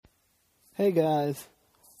Hey guys,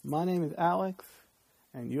 my name is Alex,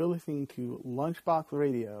 and you're listening to Lunchbox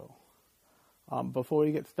Radio. Before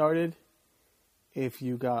we get started, if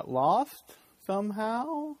you got lost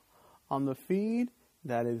somehow on the feed,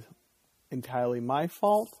 that is entirely my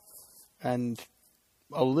fault, and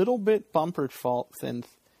a little bit Bumper's fault, since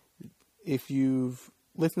if you've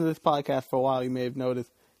listened to this podcast for a while, you may have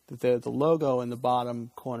noticed that there's a logo in the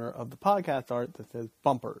bottom corner of the podcast art that says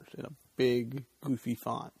Bumpers in a big, goofy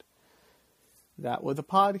font. That was a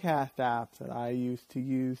podcast app that I used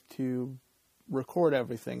to record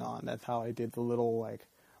everything on. That's how I did the little,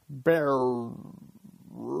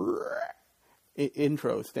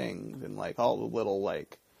 intro things and, all the little,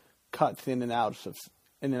 cuts in and out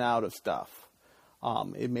of stuff.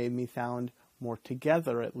 It made me sound more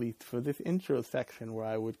together, at least for this intro section, where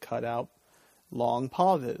I would cut out long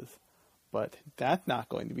pauses. But that's not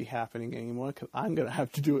going to be happening anymore, because I'm going to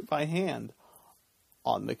have to do it by hand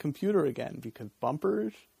on the computer again, because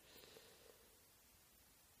Bumpers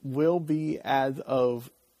will be, as of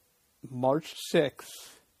March 6th,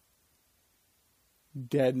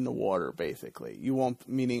 dead in the water, basically.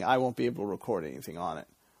 Meaning I won't be able to record anything on it.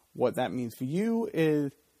 What that means for you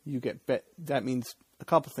is that means a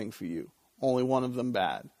couple things for you. Only one of them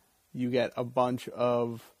bad. You get a bunch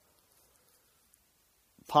of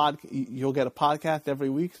you'll get a podcast every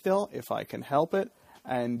week still, if I can help it,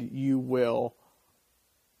 and you will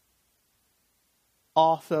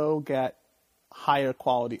also get higher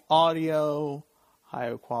quality audio,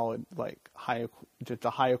 just a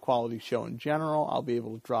higher quality show in general. I'll be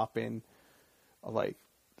able to drop in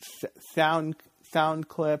sound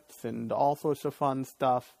clips and all sorts of fun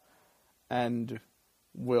stuff, and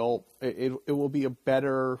it will be a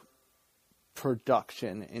better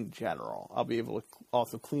production in general. I'll be able to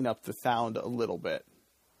also clean up the sound a little bit,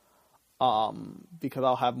 because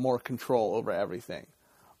I'll have more control over everything.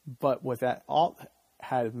 But what that all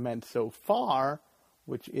has meant so far,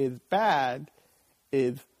 which is bad,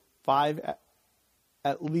 is at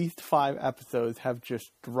least 5 episodes have just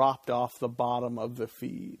dropped off the bottom of the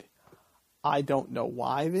feed. I don't know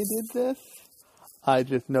why they did this. I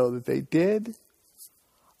just know that they did.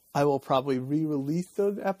 I will probably re-release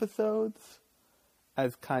those episodes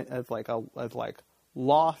as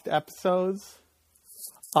lost episodes.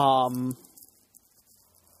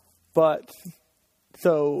 But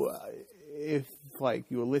so if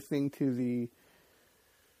you were listening to the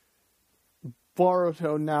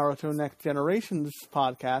Boruto Naruto Next Generations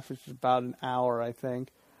podcast, which is about an hour, I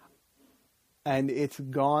think, and it's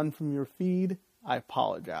gone from your feed, I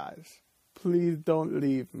apologize. Please don't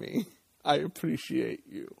leave me. I appreciate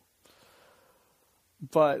you.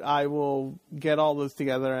 But I will get all those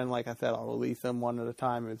together, and like I said, I'll release them one at a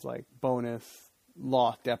time as bonus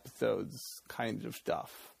lost episodes kinds of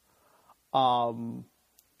stuff.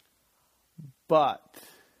 But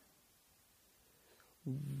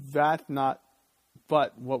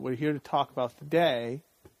what we're here to talk about today,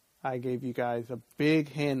 I gave you guys a big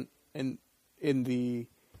hint in the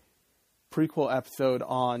prequel episode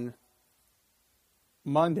on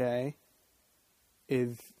Monday,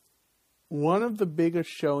 is one of the biggest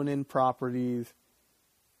shonen properties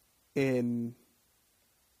in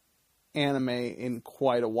anime in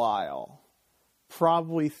quite a while.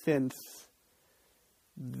 Probably since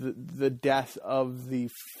the death of the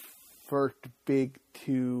first big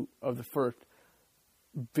two of the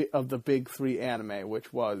big 3 anime,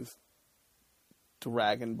 which was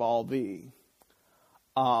Dragon Ball Z.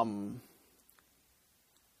 And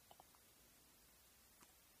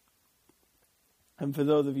for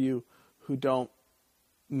those of you who don't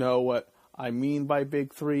know what I mean by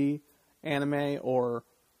big 3 anime, or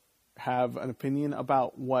have an opinion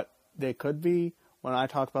about what they could be, when I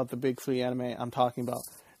talk about the big 3 anime, I'm talking about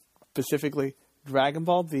specifically Dragon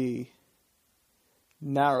Ball Z,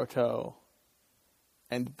 Naruto,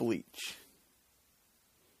 and Bleach.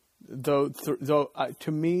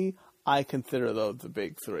 To me, I consider those the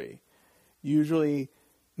big 3. Usually,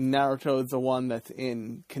 Naruto is the one that's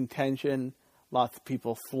in contention. Lots of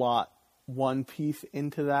people slot One Piece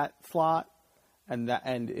into that slot, and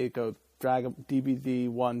it goes DBZ,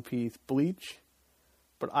 One Piece, Bleach.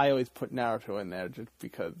 But I always put Naruto in there just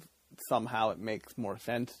because somehow it makes more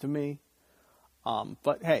sense to me.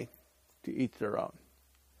 But hey, to each their own.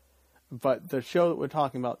 But the show that we're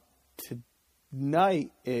talking about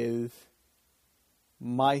tonight is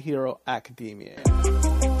My Hero Academia.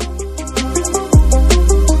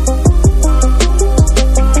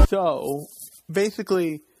 So,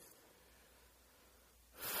 basically,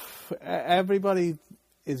 everybody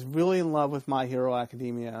is really in love with My Hero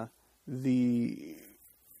Academia.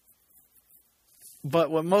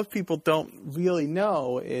 But what most people don't really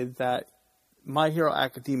know is that My Hero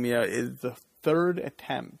Academia is the third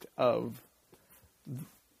attempt of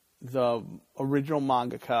the original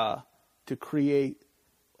mangaka to create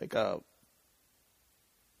like a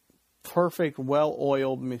perfect,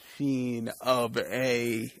 well-oiled machine of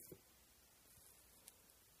a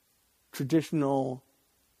traditional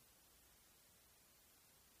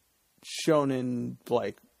shonen,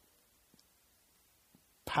 like,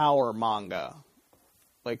 power manga,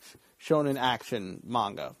 like shonen action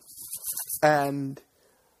manga. And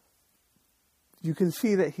you can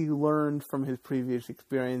see that he learned from his previous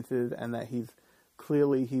experiences, and that he's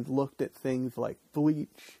looked at things like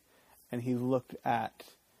Bleach, and he's looked at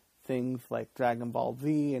things like Dragon Ball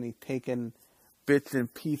Z, and he's taken bits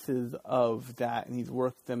and pieces of that, and he's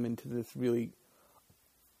worked them into this really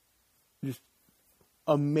just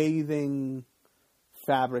amazing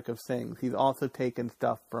fabric of things. He's also taken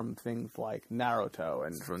stuff from things like Naruto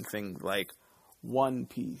and from things like One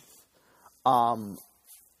Piece. But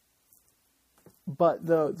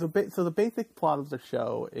the basic plot of the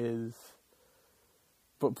show is,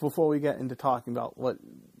 but before we get into talking about what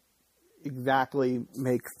exactly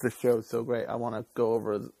makes the show so great, I want to go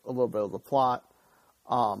over a little bit of the plot.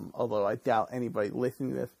 Although I doubt anybody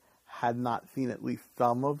listening to this had not seen at least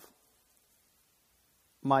some of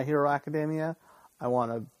My Hero Academia. I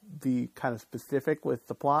want to be kind of specific with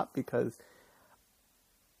the plot because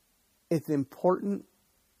it's important,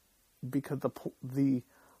 because the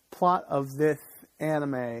plot of this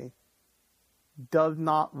anime does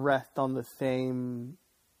not rest on the same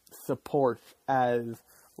support as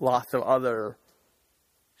lots of other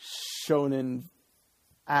shonen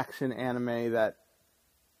action anime that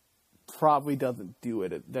probably doesn't do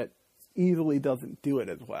it, that easily doesn't do it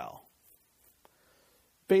as well.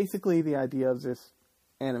 Basically, the idea of this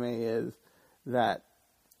anime is that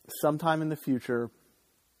sometime in the future,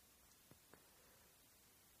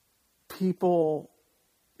 people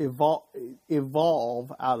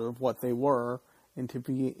evolve out of what they were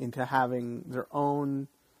into having their own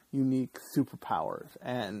unique superpowers,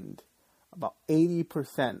 and about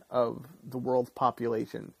 80% of the world's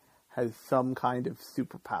population has some kind of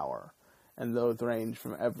superpower, and those range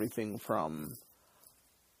from everything from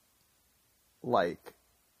like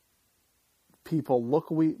people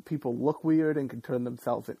look weird and can turn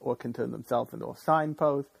themselves into a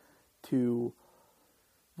signpost, to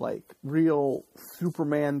like real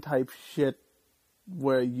Superman type shit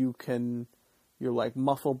where you're like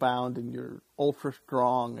muscle bound and you're ultra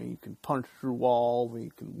strong and you can punch through walls and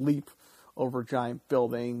you can leap over giant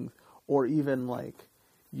buildings, or even like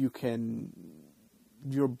your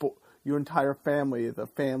entire family is a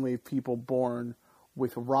family of people born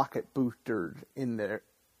with rocket boosters in the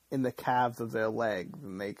calves of their legs,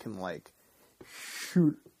 and they can like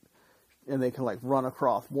shoot, and they can like run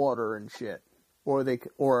across water and shit. Or the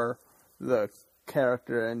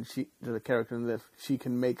character in this, she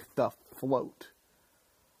can make stuff float.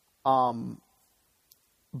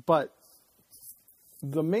 But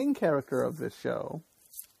the main character of this show,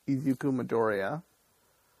 Izuku Midoriya,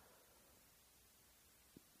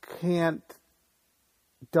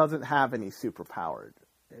 doesn't have any superpowers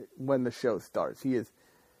when the show starts.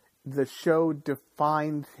 The show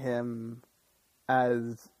defines him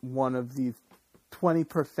as one of these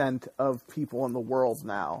 20% of people in the world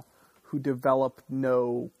now who develop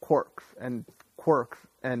no quirks, and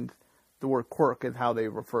the word quirk is how they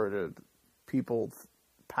refer to people's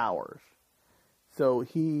powers. So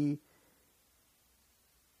he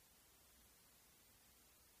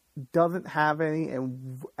doesn't have any,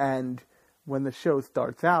 and when the show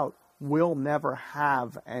starts out, will never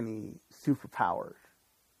have any superpowers.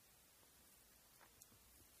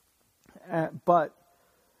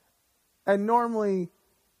 And normally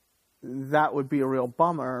that would be a real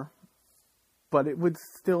bummer, but it would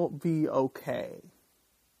still be okay.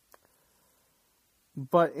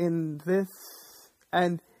 But in this,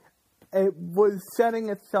 and it was setting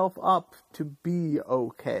itself up to be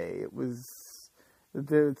okay.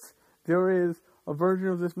 There is a version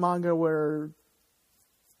of this manga where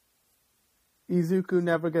Izuku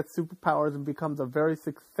never gets superpowers and becomes a very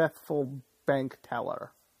successful bank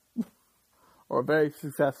teller. Or a very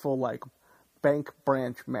successful, like, bank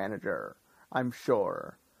branch manager, I'm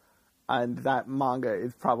sure. And that manga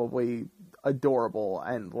is probably adorable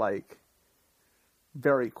and, like,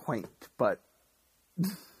 very quaint, but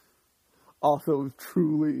also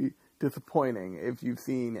truly disappointing if you've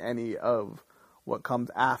seen any of what comes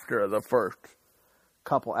after the first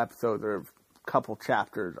couple episodes or couple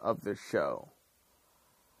chapters of this show.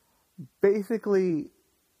 Basically,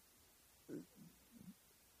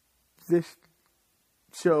 this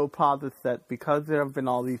show posits that because there have been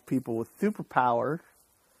all these people with superpowers,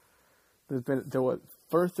 there was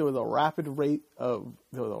a rapid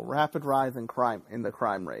rise in the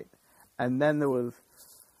crime rate, and then there was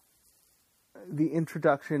the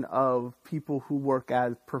introduction of people who work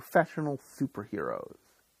as professional superheroes.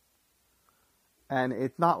 And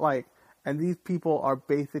it's not like, and these people are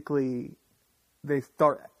basically, they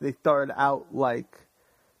started out like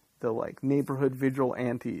the neighborhood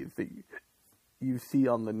vigilantes that you see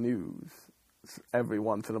on the news every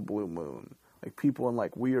once in a blue moon. Like people in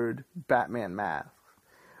weird Batman masks.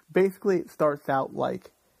 Basically it starts out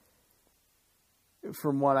like,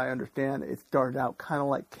 from what I understand, it started out kind of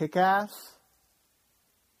like Kick-Ass.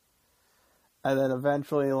 And then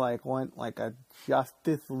eventually went a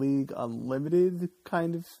Justice League Unlimited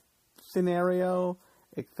kind of scenario,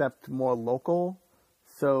 except more local.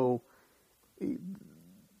 So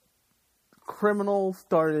criminality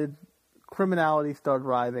started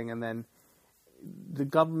rising, and then the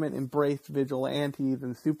government embraced vigilantes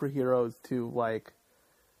and superheroes to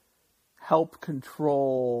help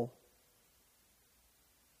control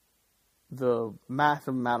the massive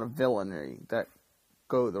amount of villainy that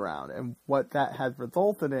goes around. And what that has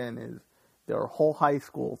resulted in is there are whole high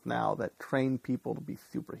schools now that train people to be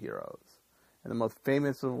superheroes. And the most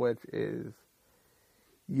famous of which is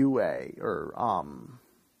UA, or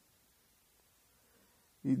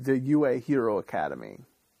the UA Hero Academy.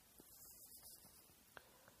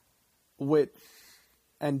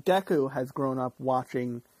 And Deku has grown up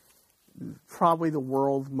watching probably the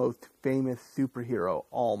world's most famous superhero,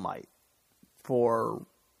 All Might, for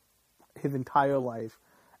his entire life,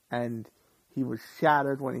 and he was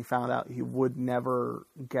shattered when he found out he would never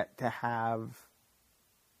get the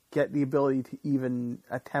ability to even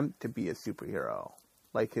attempt to be a superhero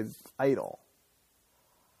like his idol,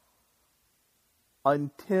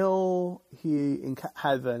 until he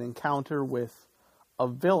has an encounter with a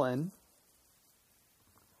villain.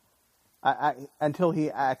 Until he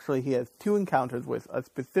has two encounters with a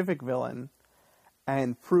specific villain,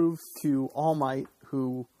 and proves to All Might,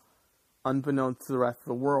 who, unbeknownst to the rest of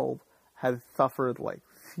the world, has suffered a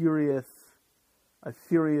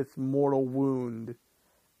serious mortal wound,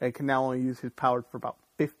 and can now only use his powers for about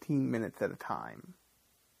 15 minutes at a time.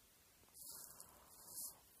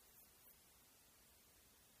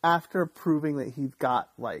 After proving that he's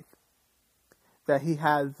got that he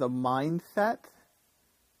has the mindset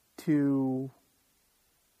to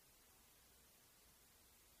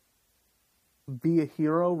be a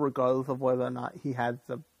hero, regardless of whether or not he has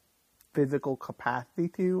the physical capacity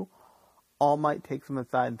to, All Might takes him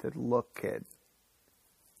aside and says, "Look, kid,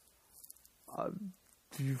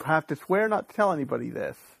 you have to swear not to tell anybody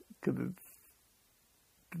this, because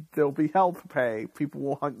there'll be hell to pay. People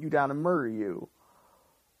will hunt you down and murder you.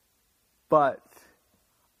 But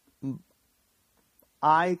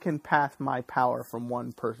I can pass my power from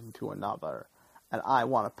one person to another, and I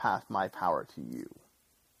want to pass my power to you."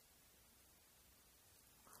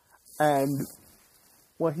 And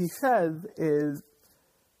what he says is,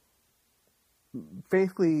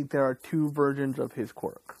 basically, there are two versions of his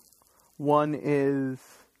quirk. One is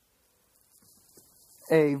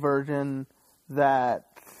a version that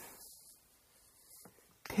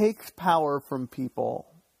takes power from people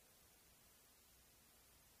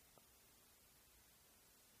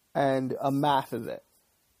and amasses it.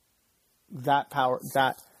 That power,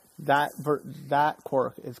 that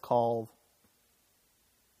quirk is called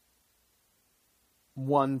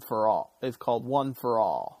One for All. It's called One for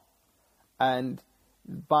All. And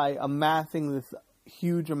by amassing this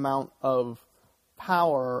huge amount of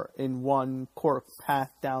power in one quirk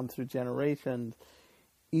passed down through generations,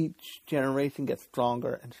 each generation gets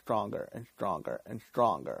stronger and stronger and stronger and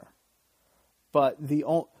stronger. But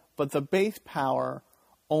the base power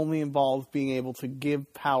only involves being able to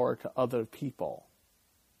give power to other people.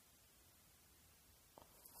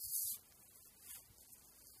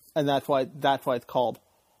 And that's why it's called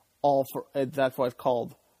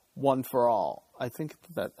One for All. I think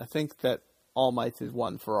that All Might is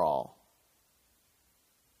One for All.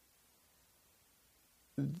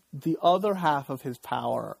 The other half of his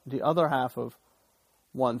power, the other half of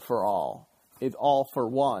One for All, is All for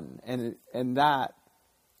One, and that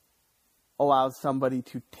allows somebody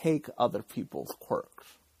to take other people's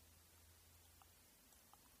quirks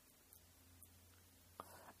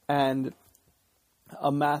and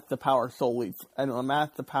amass the power solely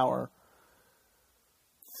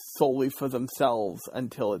for themselves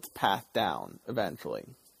until it's passed down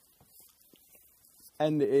eventually.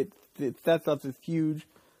 And it sets up this huge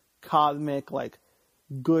cosmic,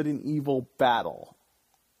 good and evil battle.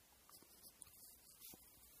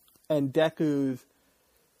 And Deku's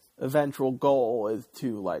eventual goal is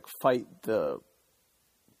to fight the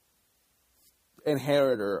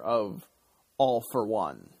inheritor of All for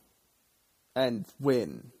One and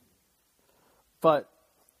win. But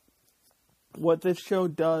what this show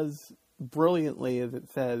does brilliantly is it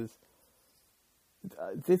says,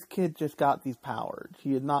 this kid just got these powers.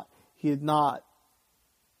 He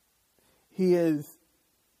is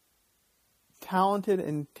talented and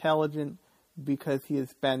intelligent because he has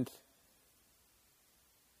spent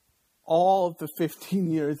all of the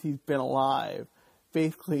 15 years he's been alive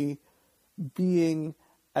basically being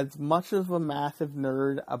as much of a massive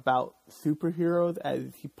nerd about superheroes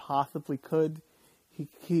as he possibly could.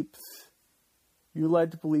 You're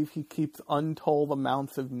led to believe he keeps untold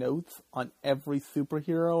amounts of notes on every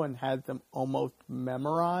superhero and has them almost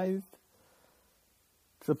memorized.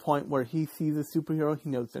 To the point where he sees a superhero, he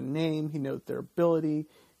knows their name, he knows their ability,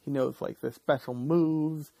 he knows, like, their special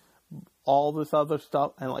moves, all this other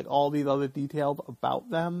stuff, and, like, all these other details about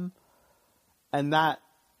them. And that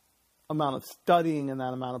amount of studying and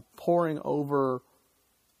that amount of poring over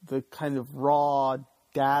the kind of raw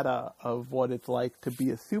data of what it's like to be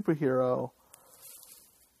a superhero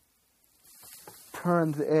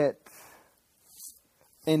turns it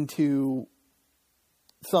into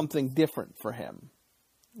something different for him,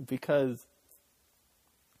 because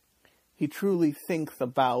he truly thinks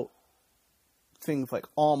about things like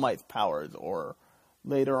All Might's powers, or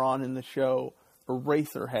later on in the show,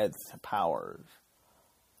 Eraserhead's powers.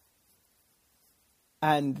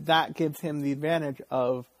 And that gives him the advantage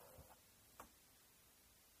of,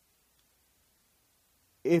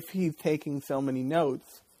 if he's taking so many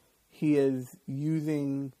notes, he is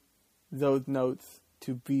using those notes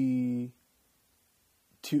to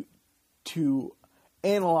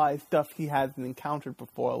analyze stuff he hasn't encountered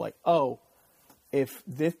before. Like, oh, if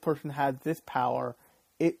this person has this power,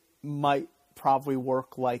 it might probably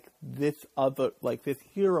work like this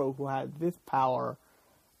hero who has this power,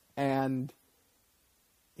 and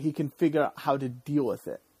he can figure out how to deal with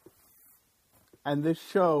it. And this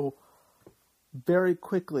show very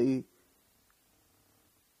quickly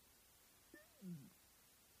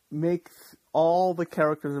makes all the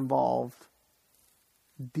characters involved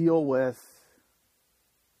deal with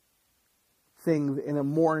things in a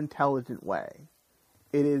more intelligent way.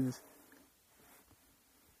 It is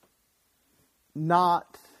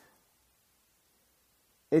not...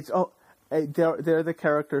 They're the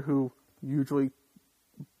character who usually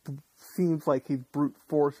seems like he's brute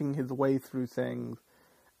forcing his way through things,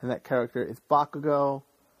 and that character is Bakugo.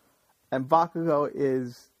 And Bakugo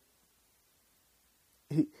is...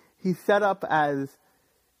 He's set up as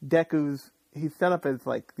Deku's... He's set up as,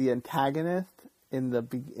 like, the antagonist in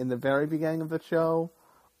the very beginning of the show,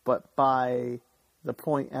 but by the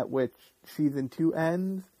point at which season 2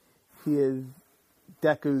 ends, he's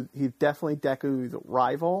definitely Deku's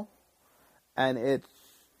rival, and it's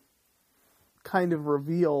kind of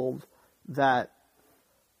revealed that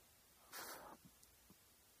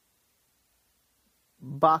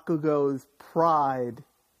Bakugo's pride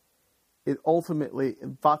is ultimately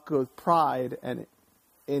Bakugo's pride, and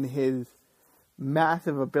in his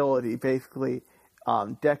massive ability, basically,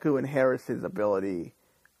 Deku inherits his ability,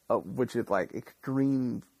 which is like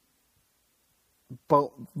extreme,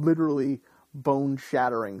 literally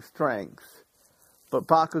bone-shattering strength. But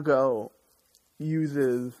Bakugo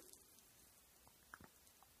uses,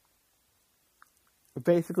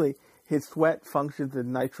 basically, his sweat functions as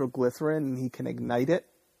nitroglycerin, and he can ignite it,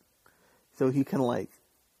 so he can, like,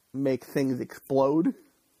 make things explode.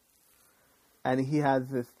 And he has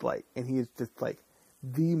this, like, and he is just, like,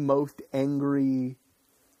 the most angry,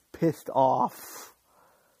 pissed off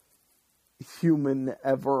human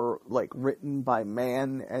ever, like, written by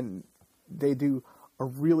man. And they do a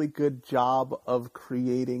really good job of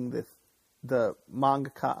creating this, the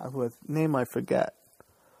mangaka, whose name I forget,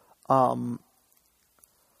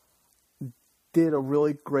 did a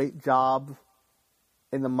really great job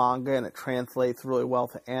in the manga, and it translates really well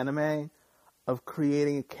to anime, of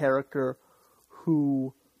creating a character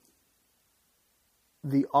who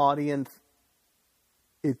the audience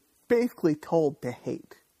is basically told to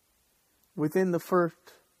hate. Within the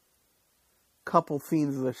first couple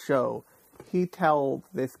scenes of the show, he tells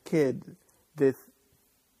this kid, his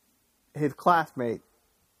classmate,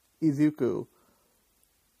 Izuku,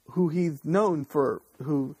 who he's known for,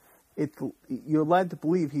 you're led to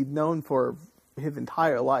believe he's known for his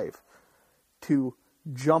entire life, to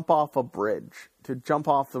jump off a bridge, to jump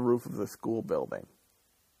off the roof of the school building.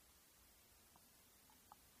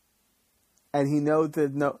 And he knows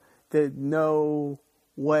there's no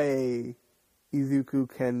way Izuku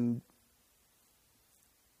can,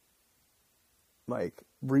 like,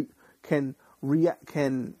 can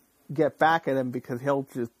get back at him, because he'll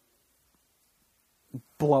just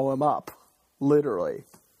blow him up, literally.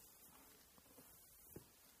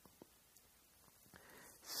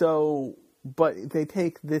 So, but they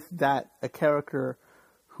take a character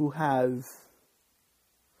who has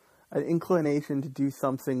an inclination to do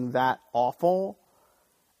something that awful,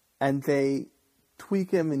 and they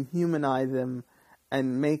tweak him and humanize him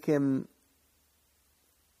and make him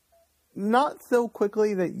not so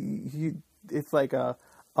quickly that it's like a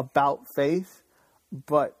about face,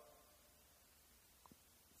 but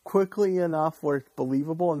quickly enough where it's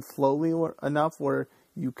believable and slowly enough where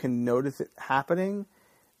you can notice it happening.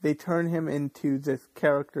 They turn him into this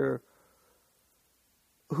character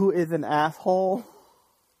who is an asshole,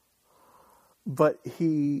 but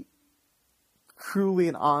he truly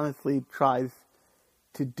and honestly tries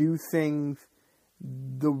to do things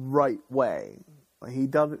the right way. He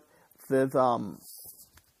does it. There's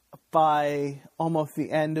by almost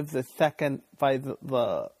the end of the second, by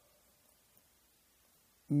the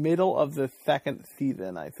middle of the second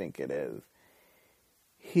season, I think it is,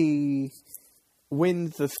 he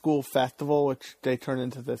wins the school festival, which they turn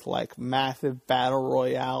into this like massive battle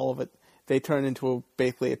royale of it. They turn into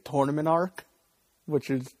basically a tournament arc, which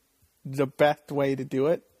is the best way to do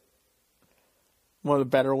it. One of the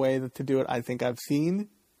better ways to do it I think I've seen.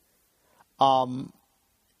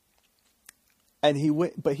 And he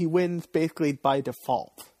wins basically by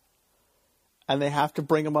default. And they have to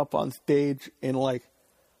bring him up on stage in like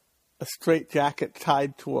a straitjacket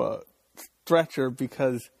tied to a stretcher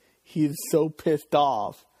because he's so pissed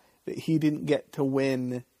off that he didn't get to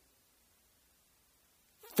win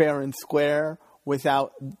fair and square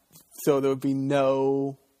so there would be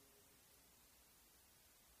no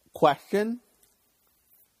question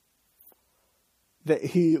that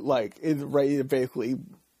he like is ready to basically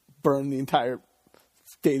burn the entire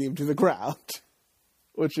stadium to the ground,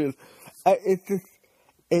 which is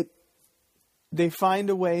they find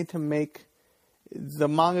a way to make the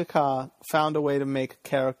mangaka found a way to make a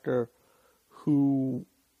character who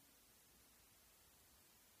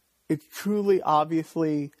is truly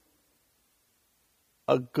obviously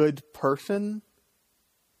a good person,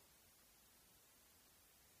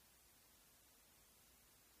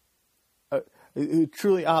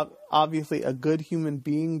 truly obviously a good human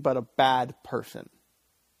being, but a bad person,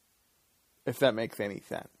 if that makes any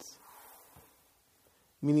sense.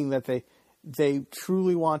 Meaning that they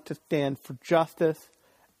truly want to stand for justice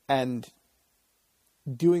and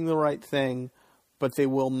doing the right thing, but they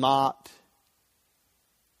will not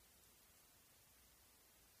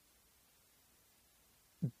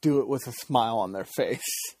do it with a smile on their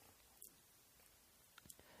face.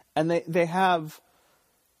 And they have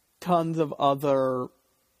tons of other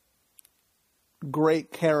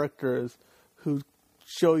great characters who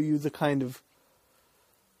show you the kind of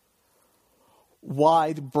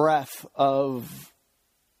wide breadth of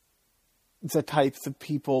the types of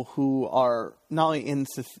people who are not only in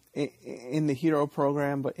the hero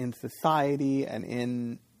program, but in society and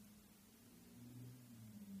in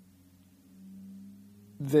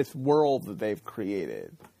this world that they've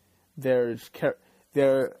created. They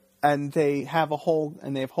have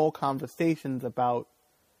whole conversations about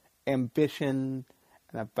ambition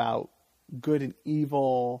and about good and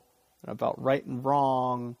evil and about right and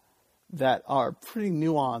wrong that are pretty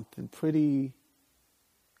nuanced and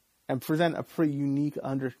present a pretty unique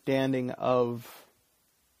understanding of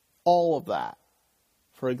all of that.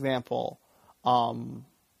 For example, Uraraka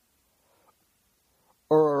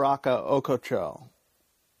Okocho,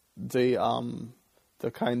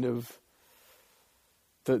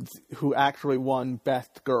 who actually won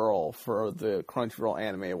Best Girl for the Crunchyroll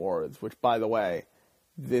Anime Awards, which, by the way,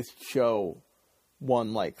 this show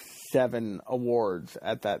won like 7 awards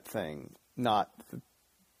at that thing. Not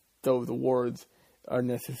those awards are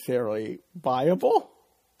necessarily viable,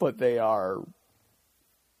 but they are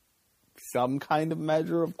some kind of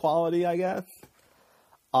measure of quality, I guess.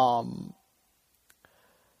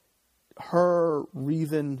 Her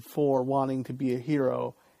reason for wanting to be a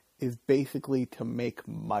hero is basically to make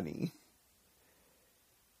money.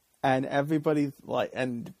 And everybody's like,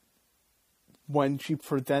 and when she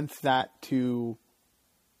presents that to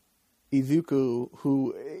Izuku,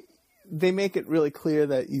 who they make it really clear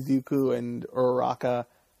that Izuku and Uraraka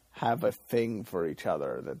have a thing for each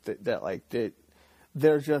other,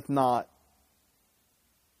 they're just not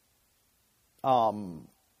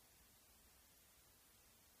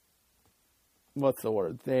what's the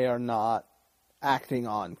word? They are not acting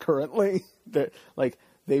on currently. They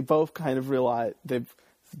both kind of realize they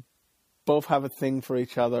both have a thing for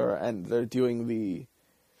each other, and they're doing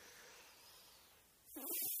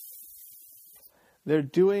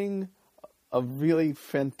a really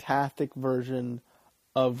fantastic version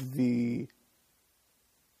of the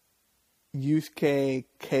Yusuke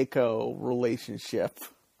Keiko relationship,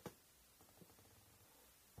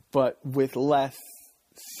 but with less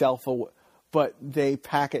but they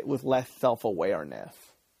pack it with less self-awareness.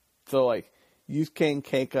 So, like, Yusuke and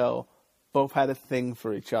Keiko both had a thing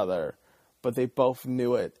for each other, but they both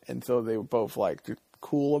knew it, and so they were both, like, just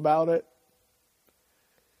cool about it.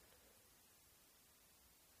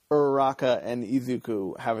 Uraraka and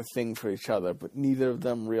Izuku have a thing for each other, but neither of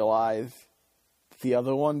them realize the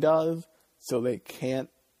other one does, so they can't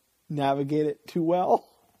navigate it too well.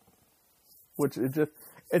 Which is just,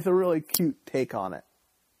 it's a really cute take on it.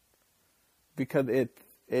 Because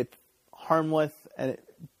it's harmless,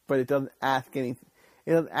 but it doesn't ask anything.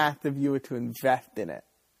 It doesn't ask the viewer to invest in it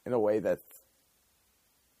in a way that's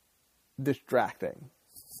distracting.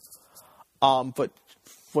 But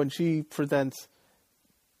when she presents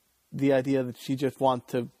the idea that she just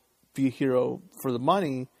wants to be a hero for the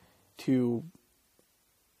money to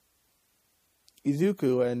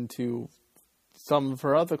Izuku and to some of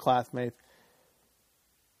her other classmates,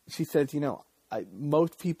 she says,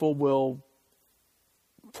 most people will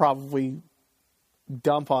probably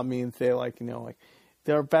dump on me and say, like,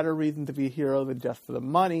 there are better reasons to be a hero than just for the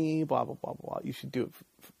money, blah, blah, blah, blah. You should do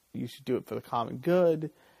it for the common good.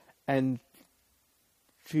 And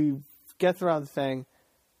she gets around to saying,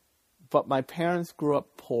 but my parents grew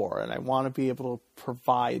up poor and I want to be able to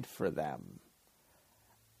provide for them.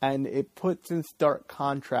 And it puts in stark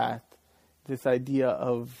contrast this idea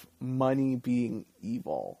of money being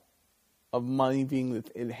evil, of money being this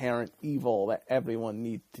inherent evil that everyone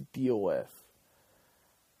needs to deal with.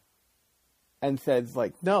 And says,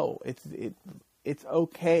 like, no, it's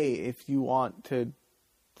okay if you want to,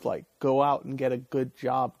 like, go out and get a good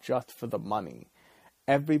job just for the money.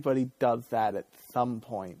 Everybody does that at some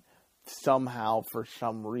point, somehow, for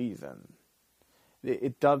some reason.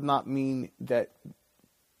 It does not mean that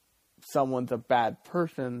someone's a bad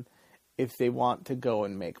person if they want to go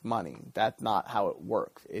and make money. That's not how it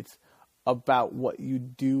works. It's about what you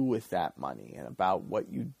do with that money and about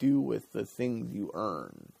what you do with the things you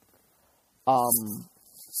earn.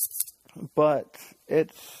 But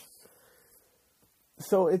it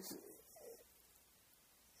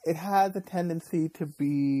has a tendency to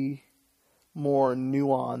be more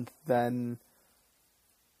nuanced than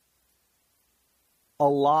a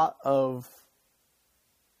lot of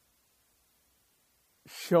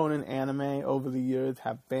shonen anime over the years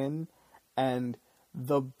have been, and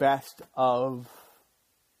the best of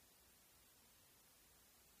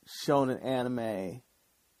shonen anime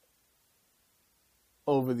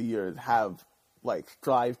over the years have, like,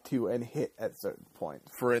 strived to and hit at certain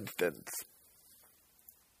points. For instance,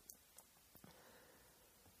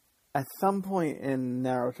 at some point in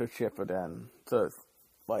Naruto Shippuden, the,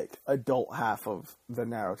 like, adult half of the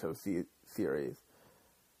Naruto series,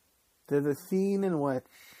 there's a scene in which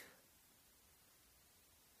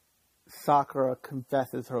Sakura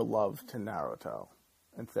confesses her love to Naruto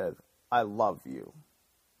and says, "I love you."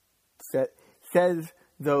 Says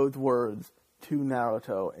those words to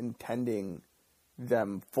Naruto, intending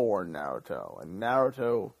them for Naruto. And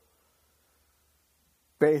Naruto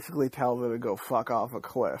basically tells her to go fuck off a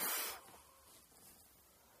cliff.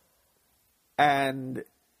 And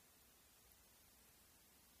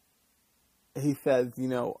he says,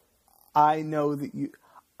 I know that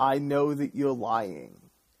you're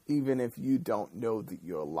lying, even if you don't know that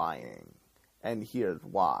you're lying. And here's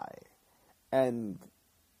why. And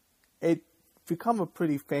it's become a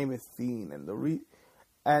pretty famous scene, and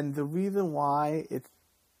the reason why it's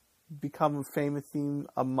become a famous scene,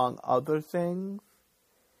 among other things,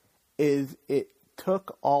 is it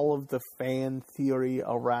took all of the fan theory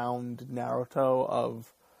around Naruto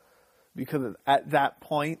because at that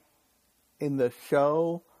point in the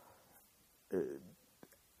show,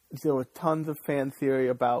 there was tons of fan theory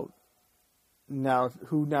about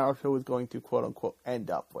who Naruto was going to, quote unquote, end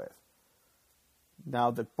up with.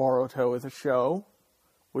 Now that Boruto is a show,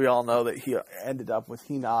 we all know that he ended up with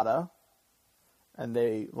Hinata, and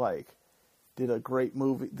they, like, did a great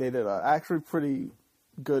movie. They did a actually pretty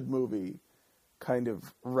good movie, kind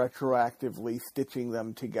of retroactively stitching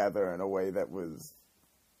them together in a way that was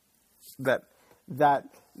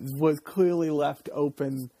clearly left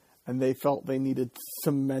open, and they felt they needed to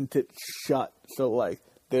cement it shut. So, like,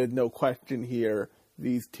 there's no question here,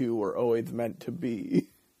 these two were always meant to be.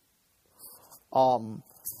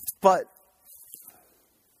 But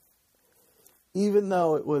even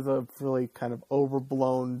though it was a really kind of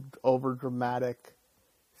overblown, overdramatic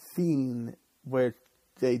scene where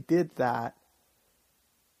they did that,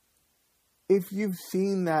 if you've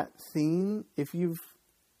seen that scene, if you've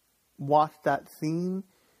watch that scene,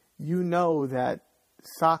 you know that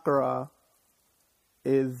Sakura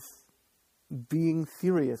is being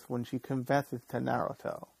serious when she confesses to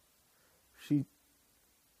Naruto. She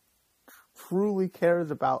truly cares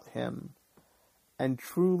about him, and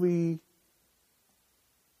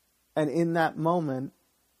in that moment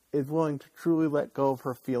is willing to truly let go of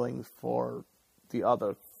her feelings for the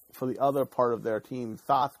other part of their team,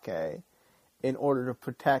 Sasuke, in order to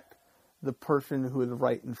protect the person who is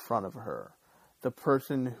right in front of her, the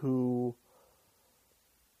person who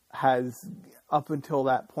has, up until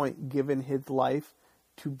that point, given his life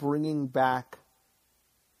to bringing back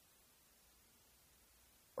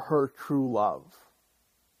her true love.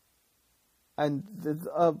 And there's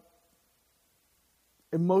a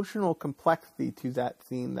emotional complexity to that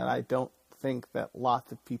scene that I don't think that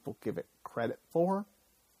lots of people give it credit for,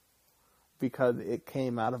 because it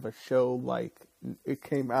came out of a show like, it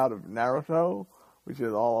came out of Naruto, which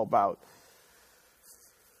is all about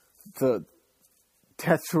the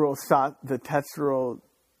Tetsuro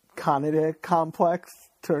Kanade complex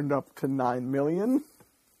turned up to 9 million.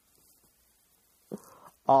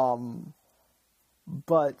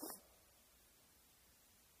 But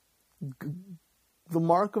the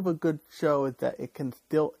mark of a good show is that it can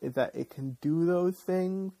do those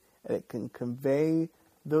things, and it can convey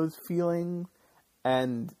those feelings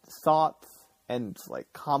and thoughts and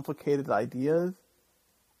like complicated ideas,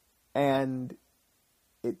 and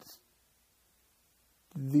it's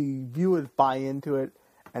the viewers buy into it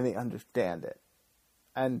and they understand it.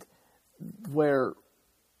 And where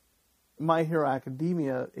My Hero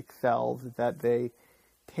Academia excels is that they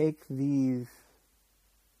take these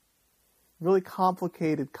really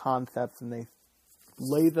complicated concepts and they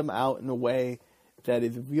lay them out in a way that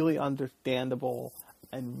is really understandable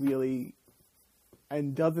and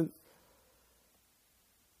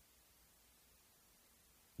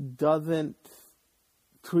doesn't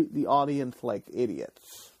treat the audience like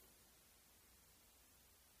idiots.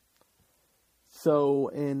 So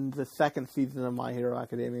in the second season of My Hero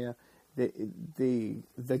Academia, the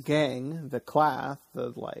gang, the class,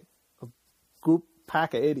 the like a group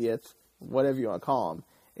pack of idiots, whatever you want to call them,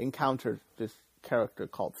 encounters this character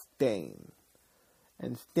called Stain.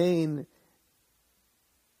 And Stain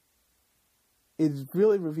is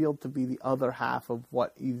really revealed to be the other half of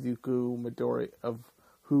what Izuku Midoriya, of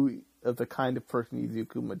the kind of person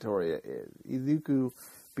Izuku Midoriya is. Izuku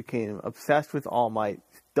became obsessed with All Might,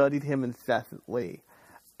 studied him incessantly,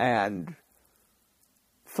 and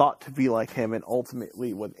thought to be like him, and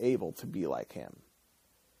ultimately was able to be like him.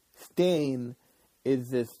 Stain is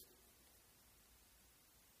this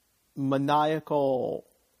maniacal,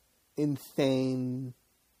 insane,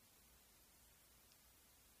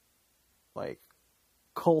 like,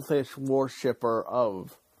 cultish worshipper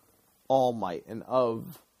of All Might and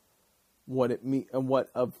of what it mean and what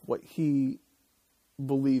he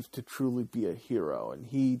believes to truly be a hero, and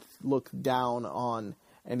he looks down on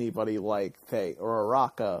anybody like, say,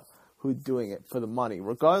 Uraraka, who's doing it for the money,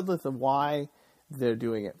 regardless of why they're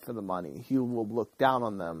doing it for the money. He will look down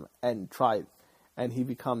on them and he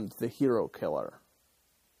becomes the hero killer.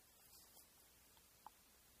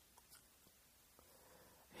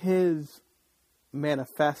 His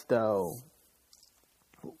manifesto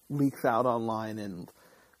leaks out online and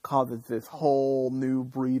causes this whole new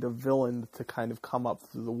breed of villains to kind of come up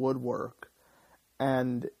through the woodwork.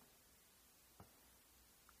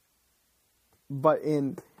 But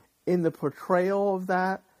in the portrayal of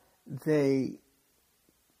that, they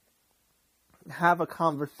have a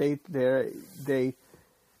conversation there. They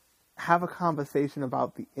have a conversation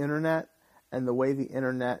about the internet and the way the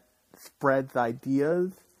internet spreads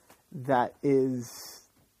ideas that is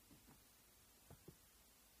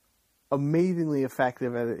amazingly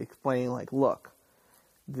effective at explaining, like, look,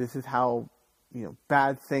 this is how,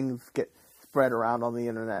 bad things get spread around on the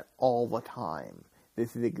internet all the time.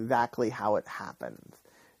 This is exactly how it happens.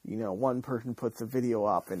 One person puts a video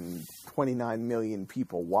up and 29 million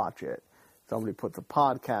people watch it. Somebody puts a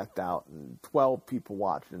podcast out and 12 people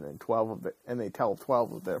watch it, and they tell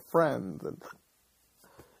 12 of their friends, and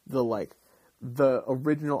the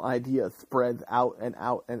original idea spreads out and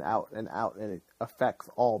out and out and out, and it affects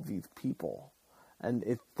all these people. And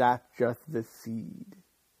that's just the seed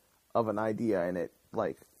of an idea, and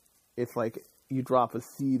it's like you drop a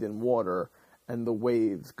seed in water and the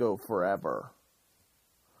waves go forever.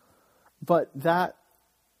 But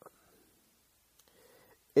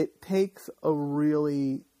it takes a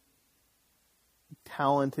really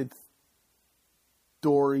talented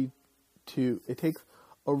it takes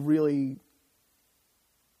a really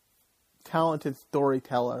talented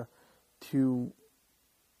storyteller to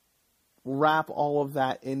wrap all of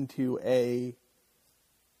that into a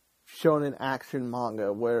shonen action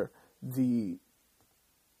manga where the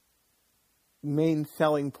main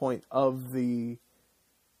selling point of the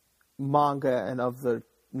manga and of the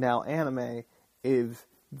now anime is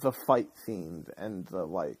the fight scenes and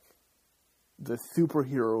the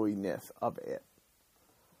superhero-ness of it.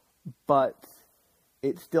 But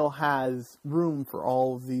it still has room for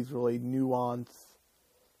all of these really nuanced,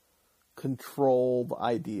 controlled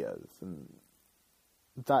ideas. And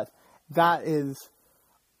that is,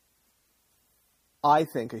 I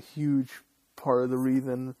think, a huge part of the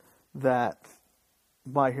reason that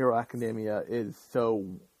My Hero Academia is so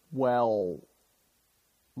well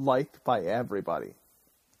liked by everybody.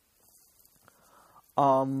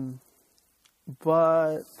 But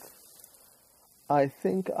I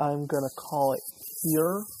think I'm going to call it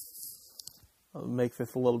here. I'll make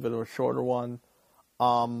this a little bit of a shorter one.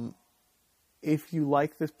 If you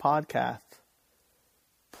like this podcast,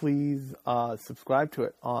 please subscribe to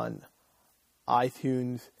it on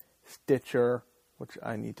iTunes, Stitcher, which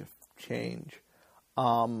I need to change,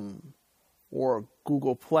 or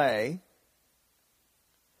Google Play,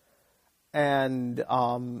 and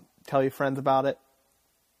tell your friends about it.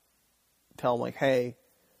 Tell them, hey,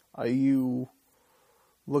 are you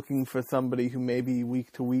looking for somebody who maybe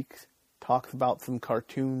week to week talks about some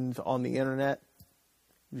cartoons on the internet?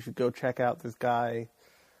 You should go check out this guy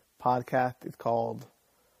podcast. It's called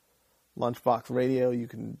Lunchbox Radio. You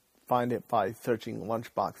can find it by searching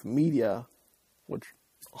Lunchbox Media, which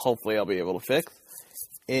hopefully I'll be able to fix,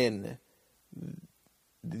 in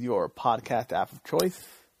your podcast app of choice.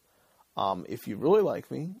 If you really like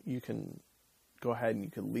me, you can go ahead and you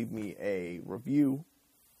can leave me a review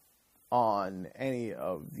on any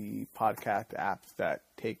of the podcast apps that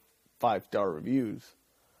take 5-star reviews.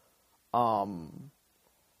 And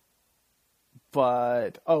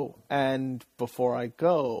before I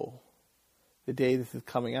go, the day this is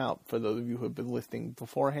coming out, for those of you who have been listening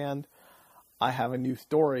beforehand, I have a new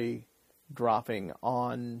story dropping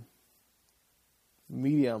on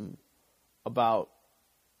Medium about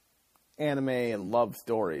anime and love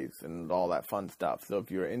stories and all that fun stuff. So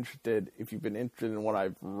if you've been interested in what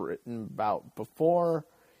I've written about before,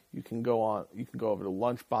 you can go over to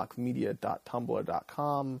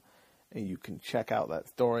lunchboxmedia.tumblr.com and you can check out that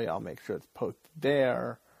story. I'll make sure it's posted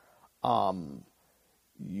there.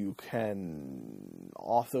 You can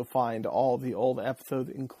also find all the old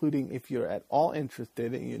episodes, including, if you're at all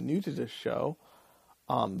interested and you're new to this show,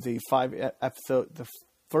 the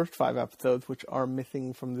first 5 episodes, which are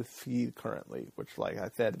missing from the feed currently, which, like I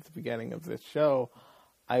said at the beginning of this show,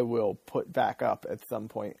 I will put back up at some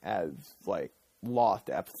point as, lost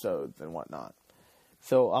episodes and whatnot.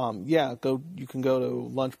 So, you can go to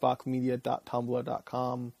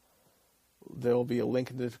lunchboxmedia.tumblr.com. There will be a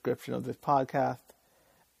link in the description of this podcast,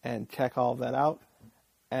 and check all of that out.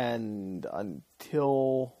 And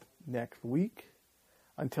until next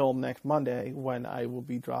Monday, when I will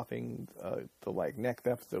be dropping the next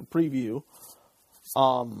episode preview,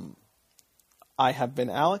 I have been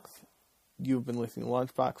Alex. You've been listening to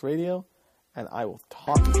Lunchbox Radio, and I will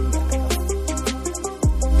talk to you next time.